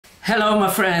Hello my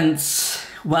friends,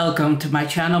 welcome to my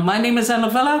channel. My name is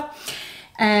Novella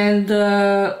and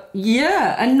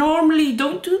yeah, I normally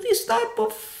don't do this type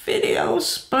of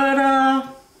videos, but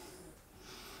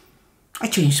I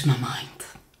changed my mind.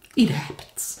 It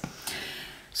happens.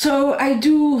 So I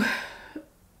do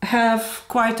have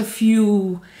quite a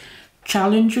few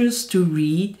challenges to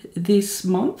read this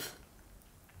month,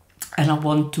 and I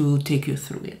want to take you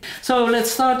through it. So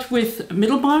let's start with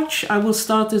Middlemarch. I will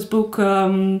start this book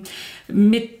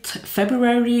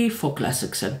mid-February for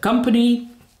Classics and Company.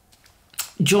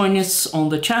 Join us on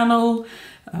the channel.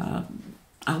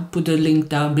 I'll put a link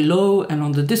down below and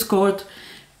on the Discord.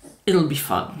 It'll be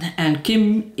fun. And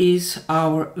Kim is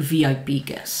our VIP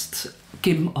guest.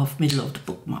 Kim of Middle of the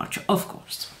Book March, of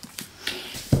course.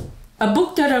 A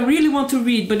book that I really want to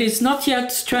read, but it's not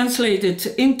yet translated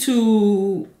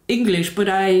into English, but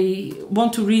I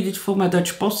want to read it for my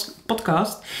Dutch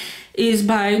podcast, is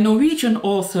by Norwegian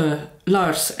author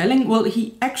Lars Elling. Well,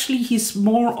 he's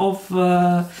more of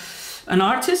an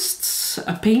artist,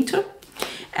 a painter.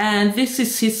 And this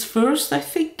is his first, I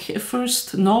think,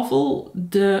 first novel,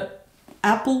 The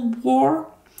Apple War.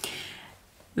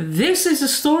 This is a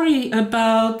story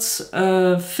about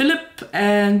Philip,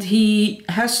 and he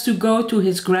has to go to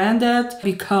his granddad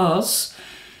because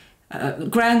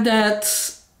granddad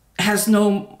has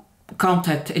no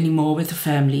contact anymore with the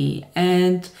family.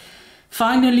 And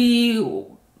finally,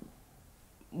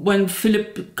 when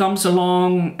Philip comes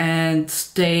along and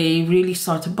they really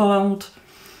start to bond,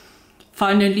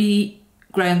 finally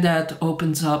granddad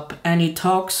opens up and he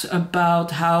talks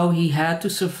about how he had to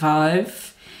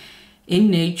survive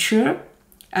in nature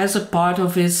as a part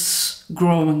of his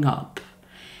growing up.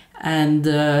 And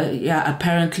yeah,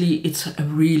 apparently it's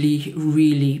really,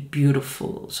 really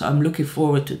beautiful. So I'm looking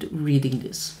forward to reading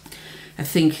this. I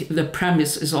think the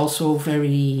premise is also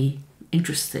very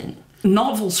interesting.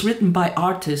 Novels written by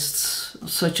artists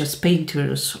such as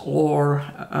painters or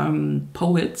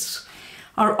poets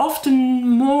are often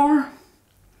more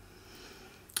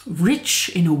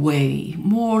rich in a way,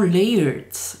 more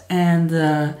layered, and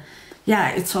yeah,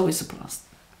 it's always a blast.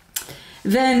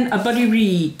 Then a buddy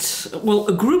read, well,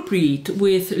 a group read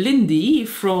with Lindy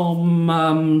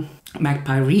from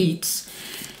Magpie Reads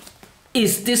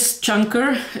is this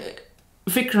chunker,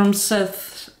 Vikram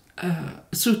Seth,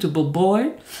 Suitable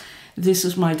Boy. This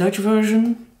is my Dutch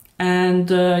version, and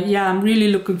yeah, I'm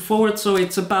really looking forward. So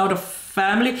it's about a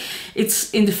family. It's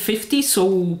in the 50s,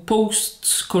 so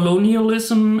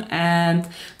post-colonialism, and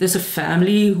there's a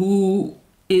family who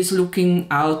is looking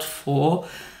out for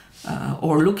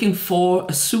or looking for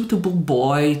a suitable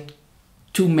boy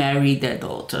to marry their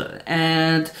daughter.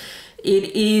 And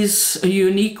it is a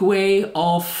unique way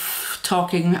of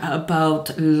talking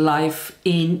about life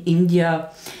in India.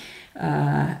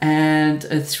 And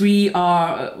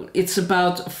it's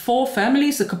about four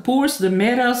families: the Kapoors, the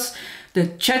Mehras, the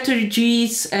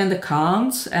Chatterjees and the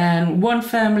Khans. And one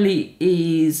family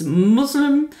is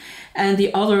Muslim and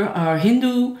the other are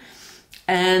Hindu.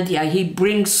 And yeah, he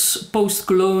brings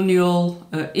post-colonial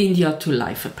India to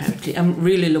life, apparently. I'm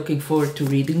really looking forward to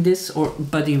reading this, or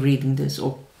buddy reading this,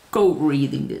 or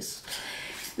co-reading this.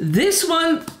 This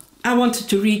one I wanted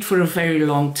to read for a very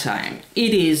long time.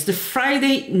 It is The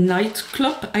Friday Night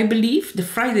Club, I believe. The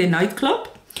Friday Night Club,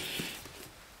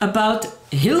 about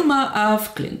Hilma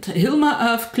of Klint. Hilma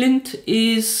of Klint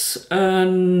is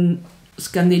a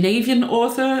Scandinavian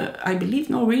author, I believe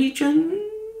Norwegian,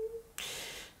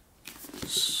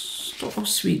 or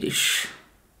Swedish,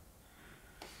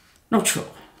 not sure,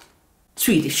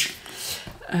 Swedish,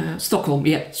 Stockholm,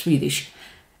 yeah, Swedish.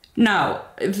 Now,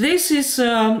 this is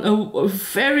a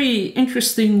very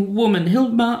interesting woman.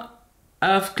 Hilma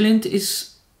of Klint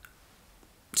is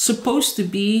supposed to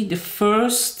be the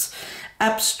first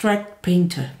abstract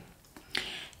painter.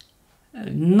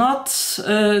 Not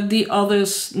the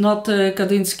others, not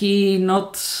Kandinsky,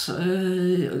 not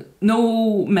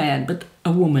no man, but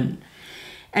a woman.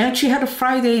 And she had a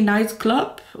Friday night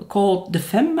club called the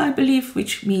Femme, I believe,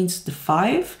 which means the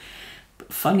five.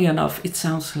 Funny enough, it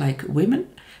sounds like women,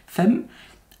 Femme.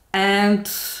 And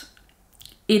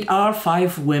it are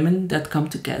five women that come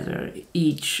together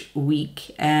each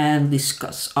week and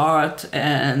discuss art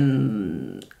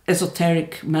and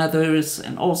esoteric matters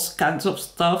and all kinds of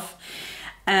stuff.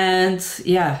 And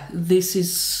yeah, this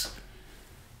is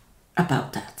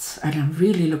about that. And I'm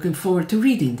really looking forward to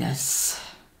reading this.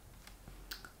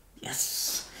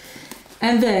 Yes.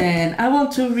 And then I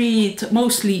want to read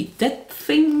mostly Dead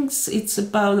Things. It's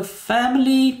about a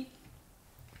family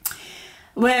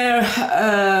where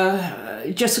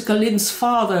Jessica Lynn's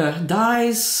father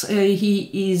dies.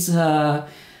 He is a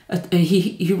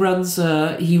he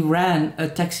ran a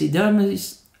taxidermy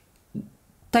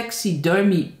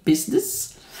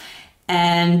business,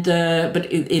 and but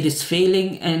it is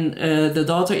failing, and the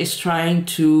daughter is trying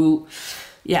to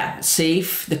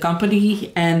save the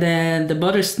company, and then the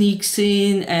mother sneaks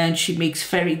in and she makes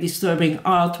very disturbing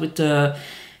art with the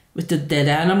dead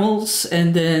animals,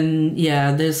 and then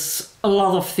there's a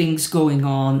lot of things going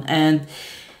on, and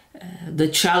the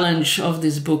challenge of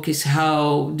this book is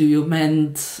how do you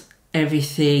mend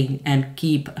everything and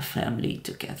keep a family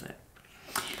together.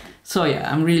 So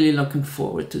I'm really looking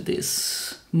forward to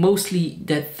this. Mostly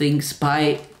Dead Things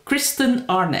by Kristen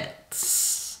Arnett.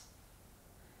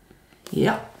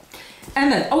 And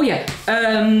then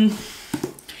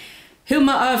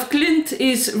Hilma of Klint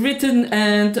is written,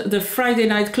 and the Friday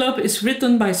Night Club is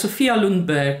written by Sofia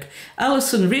Lindberg,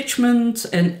 Alyson Richmond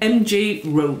and MJ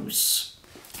Rose.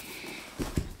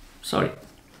 Sorry.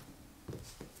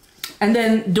 And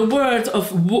then The Word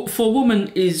for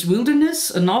Woman is Wilderness,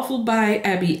 a novel by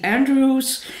Abi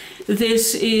Andrews.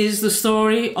 This is the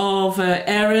story of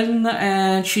Erin,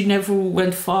 and she never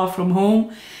went far from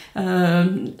home.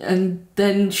 And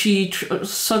then she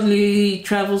suddenly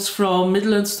travels from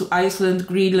Midlands to Iceland,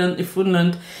 Greenland,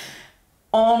 Newfoundland,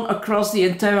 on across the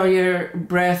entire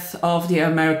breadth of the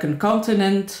American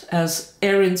continent, as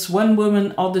Erin's one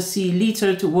woman odyssey leads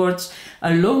her towards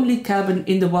a lonely cabin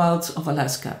in the wilds of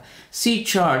Alaska. She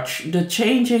charts the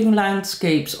changing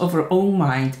landscapes of her own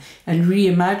mind and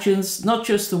reimagines not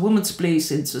just a woman's place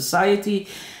in society,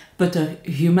 but a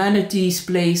humanity's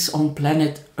place on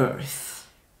planet Earth.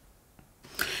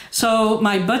 So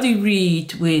my buddy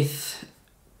read with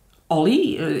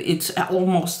Ollie, it's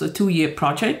almost a 2-year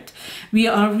project. We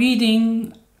are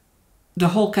reading the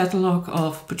whole catalogue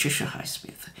of Patricia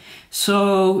Highsmith.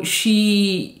 So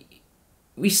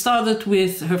we started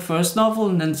with her first novel,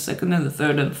 and then the second and the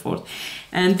third and the fourth.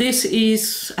 And this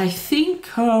is, I think,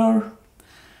 her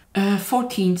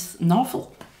 14th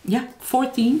novel.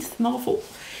 14th novel.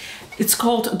 It's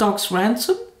called A Dog's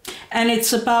Ransom. And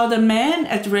it's about a man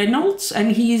at Reynolds,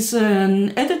 and he's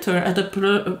an editor at a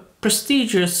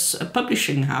prestigious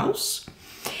publishing house.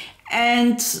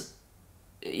 And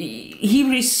he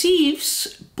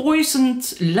receives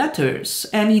poisoned letters,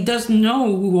 and he doesn't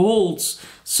know who holds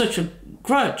such a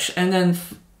grudge. And then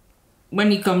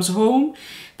when he comes home,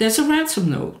 there's a ransom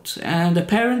note, and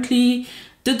apparently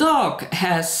the dog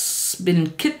has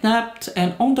been kidnapped,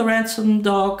 and on the ransom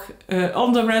note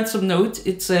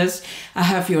it says, "I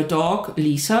have your dog,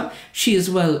 Lisa. She is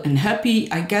well and happy.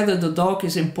 I gather the dog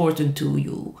is important to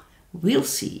you. We'll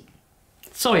see."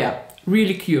 So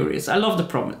really curious. I love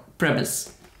the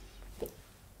premise.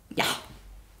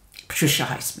 Patricia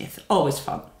Highsmith, always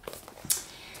fun.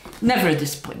 Never a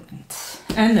disappointment.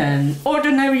 And then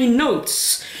Ordinary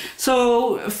Notes.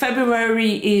 So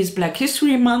February is Black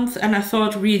History Month, and I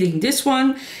thought reading this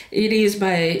one. It is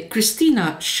by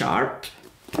Christina Sharpe,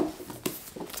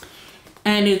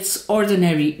 and it's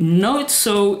Ordinary Notes.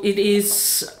 So it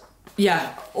is,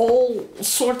 all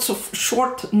sorts of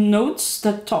short notes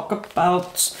that talk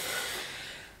about,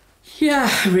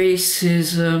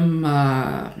 racism,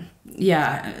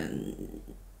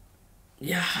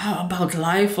 about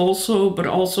life also, but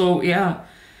also,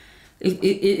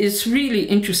 it's really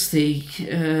interesting.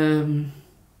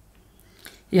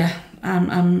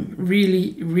 I'm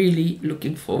really, really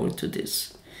looking forward to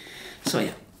this. So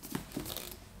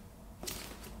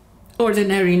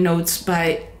Ordinary Notes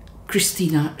by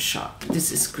Christina Sharpe.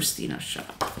 This is Christina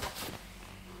Sharpe.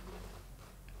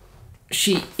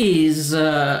 She is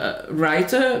a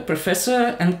writer,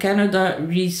 professor, and Canada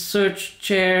Research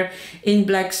Chair in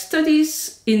Black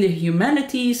Studies in the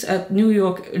Humanities at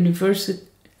York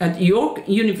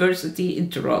University in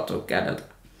Toronto, Canada.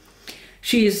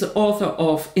 She is the author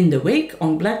of In the Wake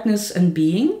on Blackness and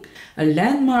Being, a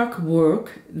landmark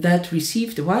work that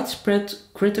received widespread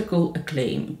critical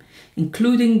acclaim,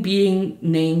 including being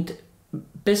named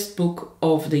Best Book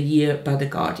of the Year by The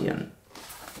Guardian.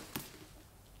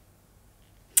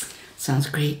 Sounds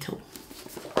great too.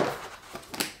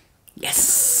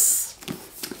 Yes.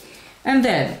 And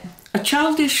then A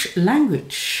Childish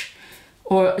Language,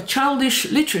 or a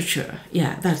Childish Literature.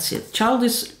 Yeah, that's it.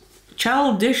 Childish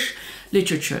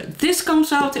Literature. This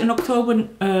comes out in October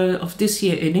of this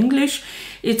year in English.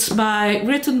 It's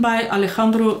written by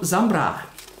Alejandro Zambra.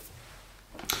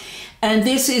 And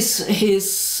this is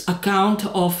his account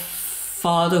of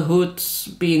fatherhood,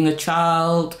 being a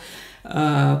child,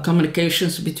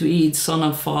 communications between son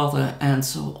and father, and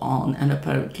so on. And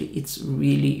apparently it's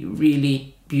really,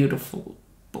 really beautiful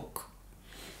book,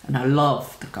 and I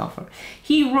love the cover.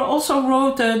 He also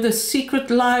wrote The Secret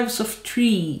Lives of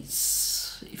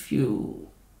Trees. If you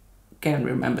can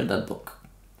remember that book.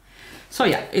 So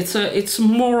yeah, it's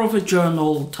more of a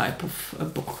journal type of a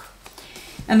book.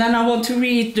 And then I want to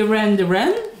read The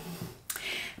Wren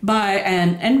by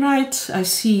Enright. I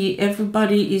see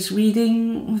everybody is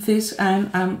reading this and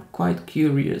I'm quite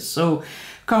curious. So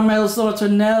Carmel's daughter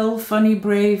Nell, funny,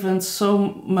 brave and so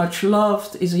much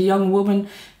loved, is a young woman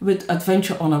with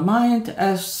adventure on her mind.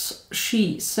 As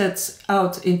she sets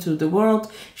out into the world,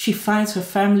 she finds her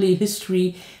family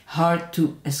history hard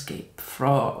to escape.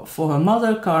 For her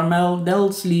mother, Carmel,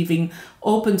 Nell's leaving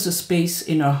opens a space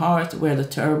in her heart where the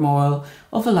turmoil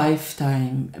of a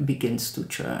lifetime begins to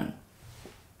churn.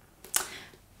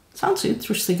 Sounds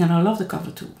interesting, and I love the cover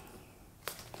too.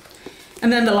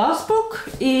 And then the last book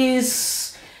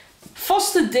is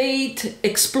Foster Dade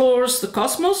Explores the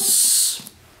Cosmos.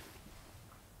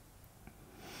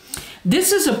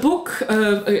 This is a book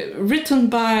written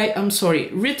by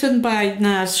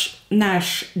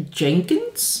Nash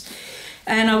Jenkins.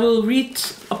 And I will read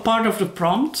a part of the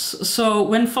prompt. So,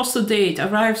 when Foster Dade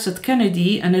arrives at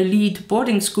Kennedy, an elite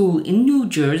boarding school in New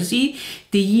Jersey,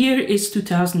 the year is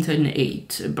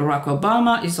 2008. Barack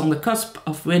Obama is on the cusp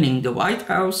of winning the White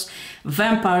House.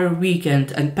 Vampire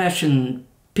Weekend and Passion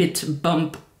Pit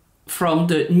bump from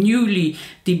the newly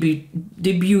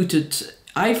debuted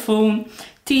iPhone.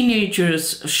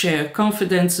 Teenagers share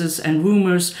confidences and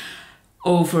rumors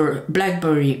over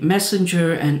BlackBerry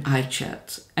Messenger and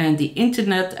iChat, and the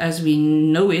internet as we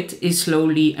know it is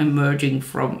slowly emerging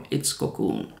from its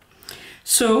cocoon.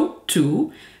 So,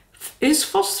 too, is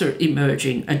Foster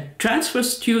emerging. A transfer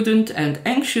student and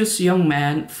anxious young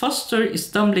man, Foster is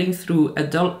stumbling through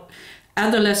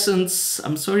adolescence,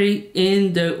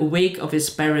 in the wake of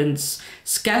his parents'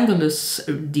 scandalous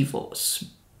divorce.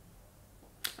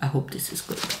 I hope this is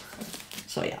good.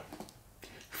 So yeah.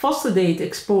 Foster Dade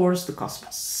Explores the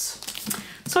Cosmos.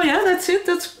 So yeah, that's it.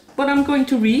 That's what I'm going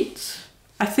to read.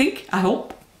 I think, I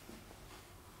hope.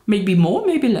 Maybe more,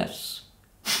 maybe less.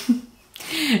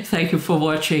 Thank you for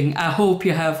watching. I hope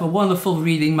you have a wonderful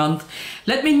reading month.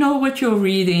 Let me know what you're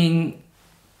reading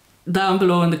down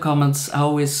below in the comments. I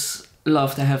always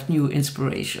love to have new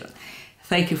inspiration.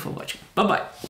 Thank you for watching. Bye-bye.